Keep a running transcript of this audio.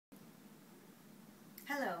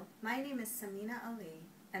Hello, my name is Samina Ali,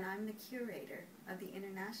 and I'm the curator of the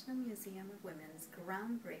International Museum of Women's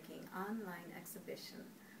groundbreaking online exhibition,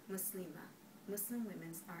 Muslima, Muslim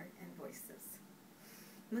Women's Art and Voices.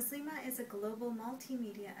 Muslima is a global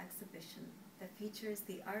multimedia exhibition that features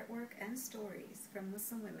the artwork and stories from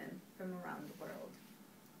Muslim women from around the world.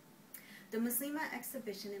 The Muslima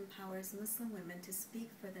exhibition empowers Muslim women to speak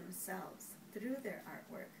for themselves through their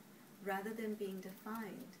artwork, rather than being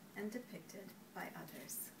defined and depicted by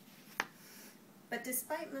others. But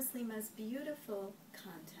despite Muslima's beautiful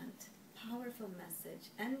content, powerful message,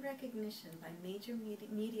 and recognition by major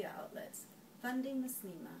media outlets, funding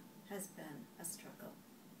Muslima has been a struggle.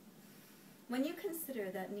 When you consider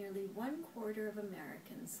that nearly 1/4 of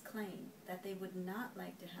Americans claim that they would not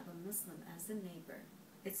like to have a Muslim as a neighbor,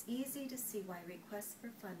 it's easy to see why requests for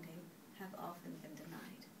funding have often been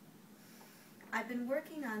denied. I've been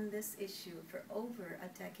working on this issue for over a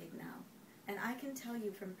decade now, and I can tell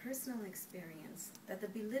you from personal experience that the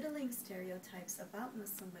belittling stereotypes about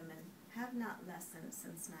Muslim women have not lessened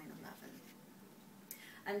since 9/11.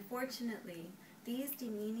 Unfortunately, these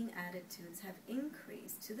demeaning attitudes have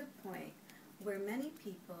increased to the point where many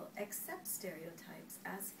people accept stereotypes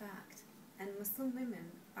as fact, and Muslim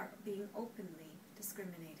women are being openly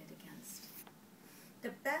discriminated against.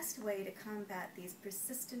 The best way to combat these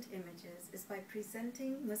persistent images is by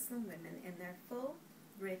presenting Muslim women in their full,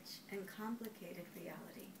 rich, and complicated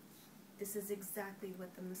reality. This is exactly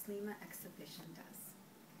what the Muslima exhibition does.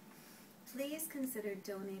 Please consider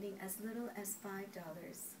donating as little as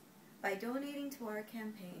 $5. By donating to our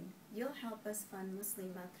campaign, you'll help us fund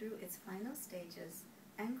Muslima through its final stages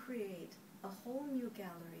and create a whole new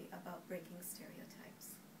gallery about breaking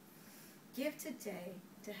stereotypes. Give today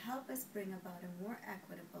to help us bring about a more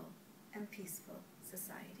equitable and peaceful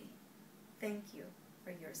society. Thank you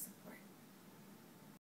for your support.